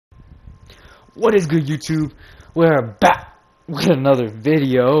What is good, YouTube? We're back with another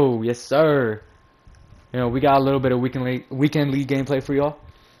video. Yes, sir. We got a little bit of weekend league gameplay for y'all.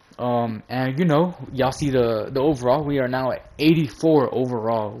 And y'all see the overall. We are now at 84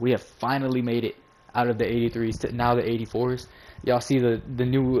 overall. We have finally made it out of the 83s to now the 84s. Y'all see the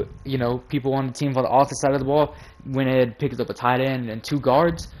new people on the team for the offensive side of the ball went ahead, picked up a tight end and two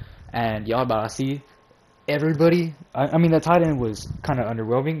guards, and y'all about to see everybody. I mean, the tight end was kind of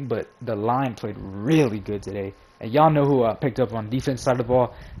underwhelming, but the line played really good today. And y'all know who I picked up on defense side of the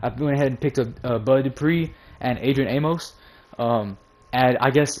ball. I went ahead and picked up Bud Dupree and Adrian Amos. And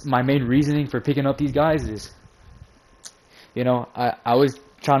I guess my main reasoning for picking up these guys is, I was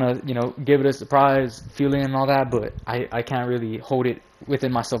trying to, give it a surprise feeling and all that, but I can't really hold it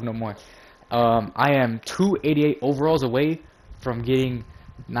within myself no more. I am 288 overalls away from getting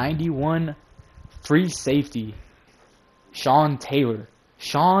 91 free safety, Sean Taylor.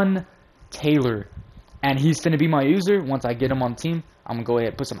 And he's finna be my user. Once I get him on the team, I'm gonna go ahead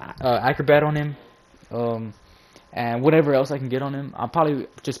and put some Acrobat on him. And whatever else I can get on him. I'll probably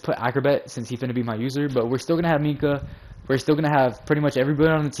just put Acrobat since he's finna be my user. But we're still gonna have Minka. We're still gonna have pretty much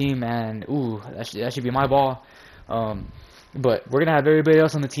everybody on the team. And, ooh, that should be my ball. But we're gonna have everybody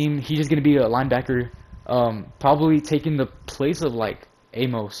else on the team. He's just gonna be a linebacker. Probably taking the place of, like,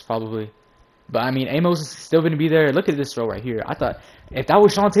 Amos, probably. But, I mean, Amos is still going to be there. Look at this throw right here. I thought, if that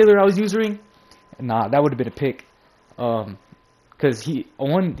was Sean Taylor I was using, nah, that would have been a pick. Because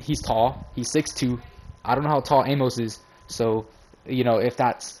he's tall. He's 6'2". I don't know how tall Amos is. So, if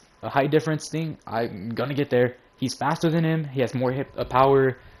that's a height difference thing, I'm going to get there. He's faster than him. He has more hip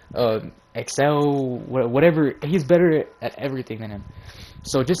power, excel, whatever. He's better at everything than him.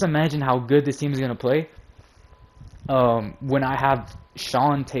 So, just imagine how good this team is going to play. When I have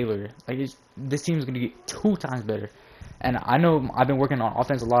Sean Taylor, this team is going to get 2 times better. And I know I've been working on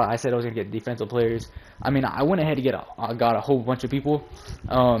offense a lot. I said I was going to get defensive players. I mean, I went ahead and got a whole bunch of people.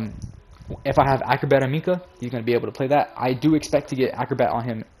 If I have Acrobat and Mika, he's going to be able to play that. I do expect to get Acrobat on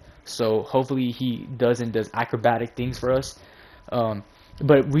him, so hopefully he does acrobatic things for us.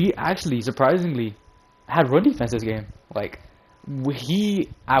 But we actually, surprisingly, had run defense this game. He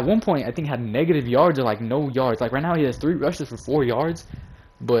at one point I think had negative yards or no yards. Right now he has 3 rushes for 4 yards,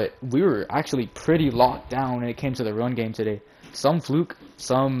 but we were actually pretty locked down when it came to the run game today. Some fluke,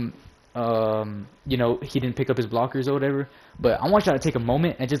 some he didn't pick up his blockers or whatever. But I want y'all to take a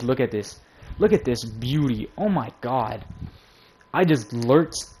moment and just look at this. Look at this beauty. Oh my god. I just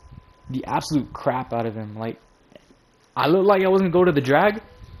lurched the absolute crap out of him. I looked like I was gonna go to the drag,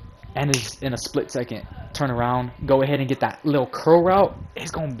 and it's in a split second. Turn around, go ahead and get that little curl route.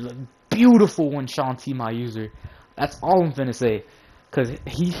 It's going to look beautiful when Sean T my user. That's all I'm finna say. Because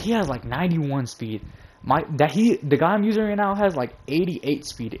he has 91 speed. The guy I'm using right now has 88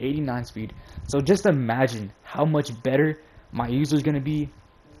 speed, 89 speed. So just imagine how much better my user's going to be.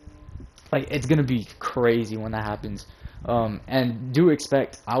 It's going to be crazy when that happens. And do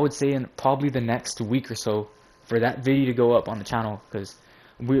expect, I would say in probably the next week or so, for that video to go up on the channel. Because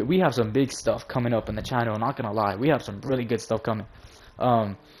we have some big stuff coming up in the channel, not gonna lie. We have some really good stuff coming.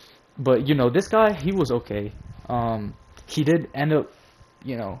 But, this guy, he was okay. He did end up,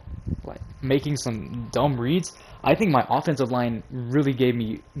 making some dumb reads. I think my offensive line really gave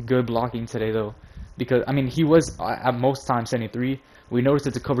me good blocking today, though. Because, I mean, he was, at most times, 73. We noticed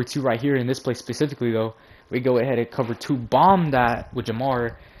it's a cover 2 right here in this place specifically, though. We go ahead and cover 2, bomb that with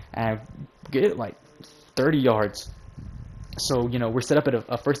Jamar, and get, 30 yards. So, we're set up at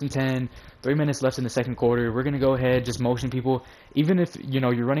a 1st and 10, 3 minutes left in the second quarter. We're going to go ahead, just motion people. Even if,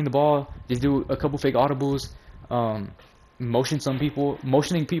 you're running the ball, just do a couple fake audibles, motion some people.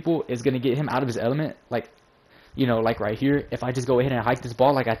 Motioning people is going to get him out of his element. Right here, if I just go ahead and hike this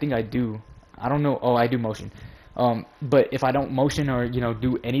ball, I think I do. I don't know. Oh, I do motion. But if I don't motion or,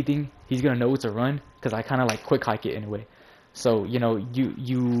 do anything, he's going to know it's a run because I kind of, quick hike it anyway. So,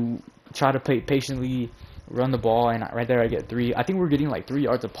 you try to play patiently, run the ball, and right there I get 3. I think we're getting 3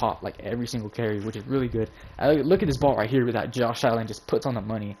 yards a pop every single carry, which is really good. Look at this ball right here with that Josh Allen just puts on the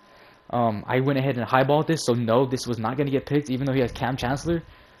money. I went ahead and highballed this, so no, this was not going to get picked, even though he has Cam Chancellor.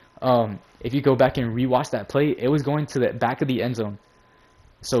 If you go back and rewatch that play, it was going to the back of the end zone.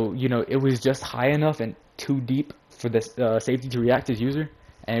 So, it was just high enough and too deep for the safety to react to his user,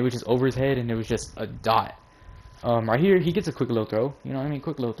 and it was just over his head, and it was just a dot. Right here, he gets a quick little throw,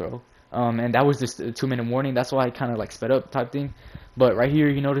 quick little throw. And that was just a 2-minute warning. That's why I kind of sped up type thing. But right here,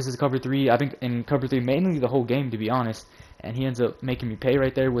 you notice is cover 3. I think in cover 3 mainly the whole game, to be honest. And he ends up making me pay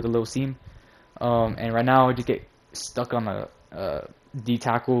right there with a little seam. And right now I just get stuck on a D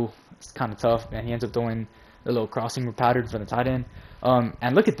tackle. It's kind of tough. And he ends up throwing the little crossing pattern for the tight end.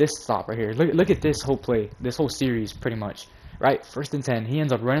 And look at this stop right here. Look at this whole play, this whole series, pretty much. Right, 1st and 10. He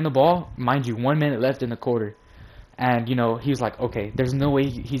ends up running the ball. Mind you, 1 minute left in the quarter. And, you know, he was like, okay, there's no way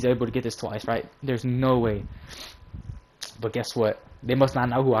he's able to get this twice, right? There's no way. But guess what? They must not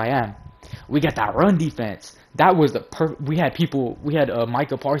know who I am. We got that run defense. That was the we had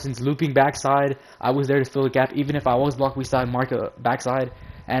Micah Parsons looping backside. I was there to fill the gap. Even if I was blocked, we saw Micah backside.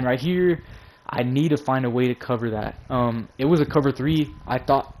 And right here, I need to find a way to cover that. It was a cover 3. I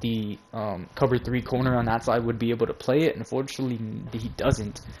thought the cover 3 corner on that side would be able to play it. Unfortunately, he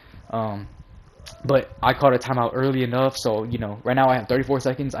doesn't. But I caught a timeout early enough, so, you know, right now I have 34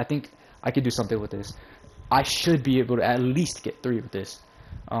 seconds. I think I could do something with this. I should be able to at least get 3 with this.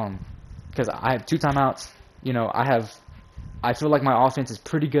 Because I have 2 timeouts. You know, I feel like my offense is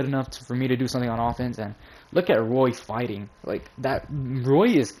pretty good enough for me to do something on offense. And look at Roy fighting. Like, that, Roy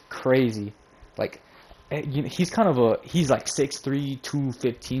is crazy. Like, you know, he's like 6'3",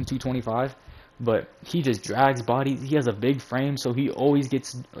 215, 225. But he just drags bodies. He has a big frame, so he's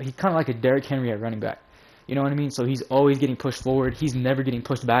kind of like a Derrick Henry at running back. You know what I mean? So he's always getting pushed forward. He's never getting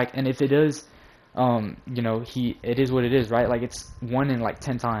pushed back. And if it is, you know, it is what it is, right? Like, it's 1 in like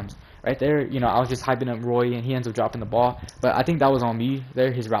 10 times. Right there, you know, I was just hyping up Roy, and he ends up dropping the ball. But I think that was on me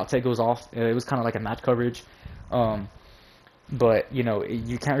there. His route take goes off. It was kind of like a match coverage. But, you know,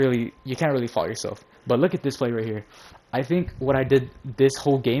 you can't really fault yourself. But look at this play right here. I think what I did this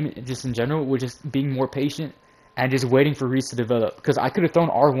whole game, just in general, was just being more patient and just waiting for reads to develop. Because I could have thrown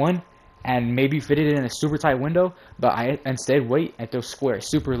R1 and maybe fitted it in a super tight window, but I instead wait and throw square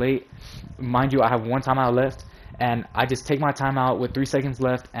super late. Mind you, I have 1 timeout left, and I just take my timeout with 3 seconds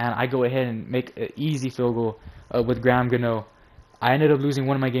left, and I go ahead and make an easy field goal with Graham Gano. I ended up losing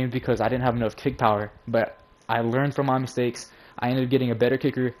one of my games because I didn't have enough kick power, but I learned from my mistakes. I ended up getting a better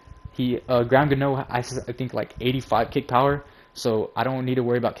kicker. Graham Gano, I think like 85 kick power, so I don't need to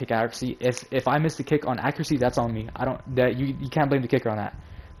worry about kick accuracy. If I miss the kick on accuracy, that's on me. You can't blame the kicker on that.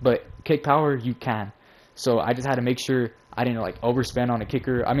 But kick power, you can. So I just had to make sure I didn't like overspend on a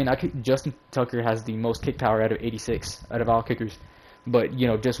kicker. I mean, Justin Tucker has the most kick power out of 86 out of all kickers, but you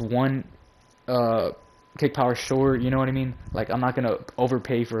know, just one kick power short. You know what I mean? Like, I'm not gonna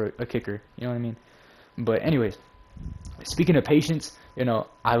overpay for a kicker. You know what I mean? But anyways, speaking of patience, you know,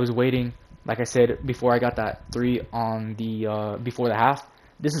 I was waiting, like I said, before I got that 3 on the before the half.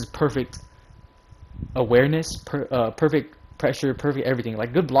 This is perfect awareness, perfect pressure, perfect everything.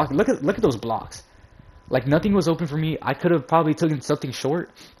 Like, good block. Look at those blocks. Like, nothing was open for me. I could have probably taken something short.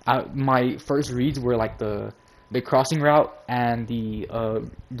 My first reads were like the crossing route and the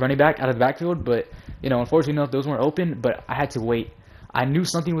running back out of the backfield, but you know, unfortunately enough, those weren't open. But I had to wait. I knew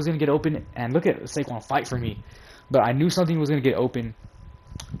something was gonna get open, and look at Saquon fight for me. But I knew something was gonna get open.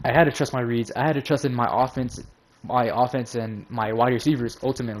 I had to trust my reads. I had to trust in my offense and my wide receivers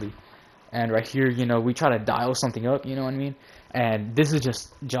ultimately. And right here, you know, we try to dial something up. You know what I mean? And this is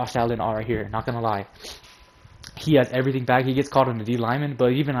just Josh Allen all right here. Not gonna lie, he has everything back. He gets caught on the D lineman,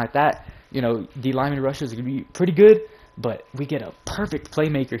 but even like that, you know, D lineman rushes are gonna be pretty good. But we get a perfect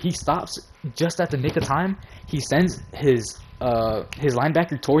playmaker. He stops just at the nick of time. He sends his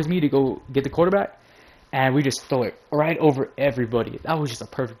linebacker towards me to go get the quarterback, and we just throw it right over everybody. That was just a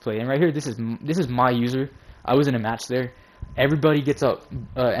perfect play. And right here, this is my user. I was in a match there. Everybody gets up,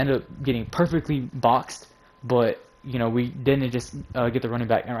 ended up getting perfectly boxed, but you know, we didn't just get the running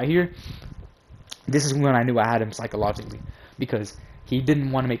back. And right here, this is when I knew I had him psychologically, because he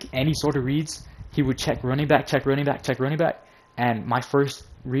didn't want to make any sort of reads. He would check running back, check running back, check running back, and my first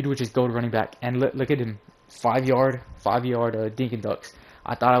read would just go to running back. And look at him, 5-yard dink and ducks.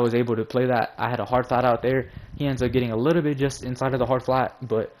 I thought I was able to play that. I had a hard flat out there. He ends up getting a little bit just inside of the hard flat,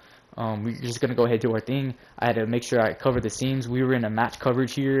 but we're just gonna go ahead and do our thing. I had to make sure I covered the seams. We were in a match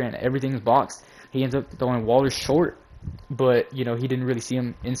coverage here, and everything's boxed. He ends up throwing Waller short, but you know, he didn't really see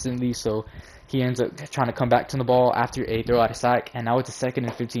him instantly, so he ends up trying to come back to the ball after a throw out of sack, and now it's a 2nd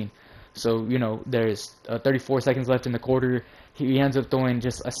and 15. So, you know, there's 34 seconds left in the quarter. He ends up throwing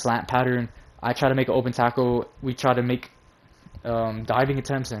just a slant pattern. I try to make an open tackle. We try to make diving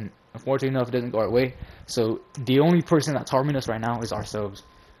attempts, and unfortunately enough, it doesn't go our way. So the only person that's harming us right now is ourselves.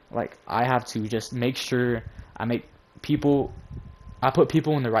 Like, I have to just make sure I put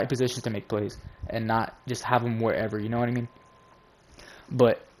people in the right positions to make plays and not just have them wherever, you know what I mean?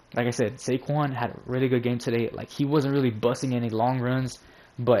 But like I said, Saquon had a really good game today. Like, he wasn't really busting any long runs,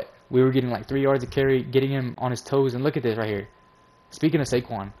 but we were getting like 3 yards of carry, getting him on his toes. And look at this right here. Speaking of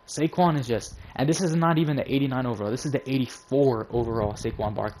Saquon is just, and this is not even the 89 overall. This is the 84 overall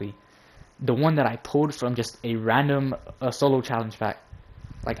Saquon Barkley. The one that I pulled from just a random solo challenge pack.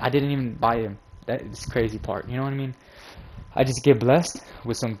 Like, I didn't even buy him. That's the crazy part. You know what I mean? I just get blessed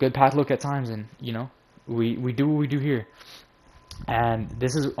with some good path look at times, and we do what we do here. And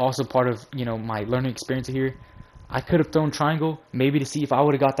this is also part of my learning experience here. I could have thrown triangle maybe to see if I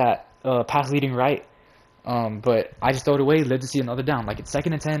would have got that pass leading right, but I just throw it away, lived to see another down. Like it's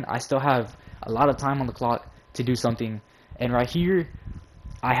 2nd and 10, I still have a lot of time on the clock to do something. And right here,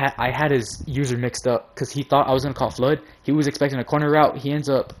 I had his user mixed up because he thought I was gonna call flood. He was expecting a corner route. He ends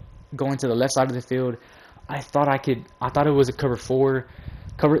up going to the left side of the field. I thought it was a cover 4.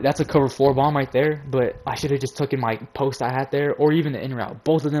 That's a cover 4 bomb right there, but I should have just taken my post I had there, or even the in route.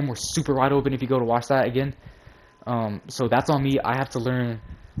 Both of them were super wide open if you go to watch that again. So that's on me. I have to learn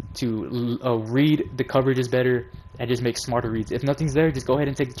to read the coverages better and just make smarter reads. If nothing's there, just go ahead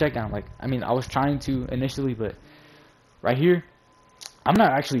and take the check down. Like, I mean, I was trying to initially, but right here, I'm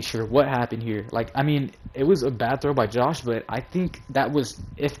not actually sure what happened here. Like, I mean, it was a bad throw by Josh, but I think that was,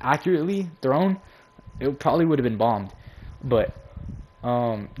 if accurately thrown, it probably would have been bombed. But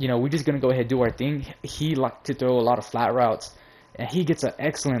we're just gonna go ahead and do our thing. He liked to throw a lot of flat routes, and he gets an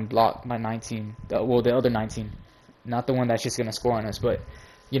excellent block by 19. Well, the other 19, not the one that's just gonna score on us. But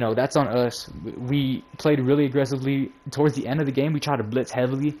that's on us. We played really aggressively towards the end of the game. We tried to blitz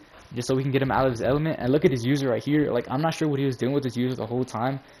heavily just so we can get him out of his element. And look at his user right here. Like, I'm not sure what he was doing with his user the whole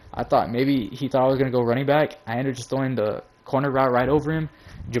time. I thought maybe he thought I was gonna go running back. I ended up just throwing the corner route right over him.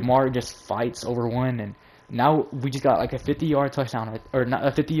 Jamar just fights over one, and now we just got like a 50-yard touchdown, or not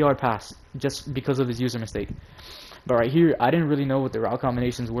a 50-yard pass, just because of his user mistake. But right here, I didn't really know what the route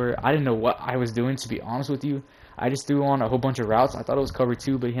combinations were. I didn't know what I was doing, to be honest with you. I just threw on a whole bunch of routes. I thought it was cover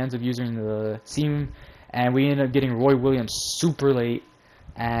 2, but he ends up using the seam, and we ended up getting Roy Williams super late.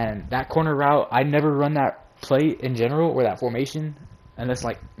 And that corner route, I never run that play in general, or that formation, unless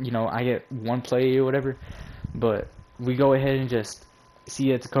like I get one play or whatever. But we go ahead and just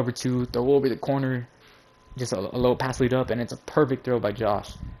see it's a cover 2, throw over the corner, just a low pass lead up, and it's a perfect throw by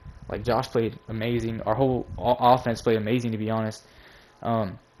Josh. Like, Josh played amazing. Our whole offense played amazing, to be honest.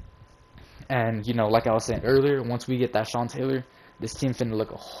 And like I was saying earlier, once we get that Sean Taylor, this team's finna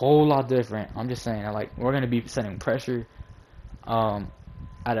look a whole lot different. I'm just saying, like, we're gonna be sending pressure out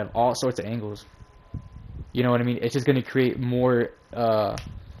of all sorts of angles. You know what I mean? It's just gonna create more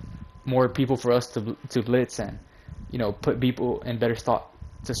people for us to blitz and put people in better spot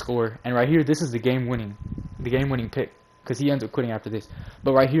to score. And right here, this is the game winning pick, because he ends up quitting after this.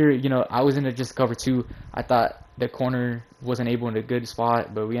 But right here, I was in it just cover 2. I thought the corner wasn't able in a good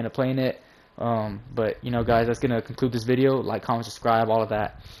spot, but we ended up playing it. But guys, that's gonna conclude this video. Like, comment, subscribe, all of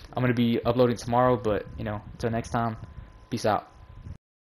that. I'm gonna be uploading tomorrow, but until next time, peace out.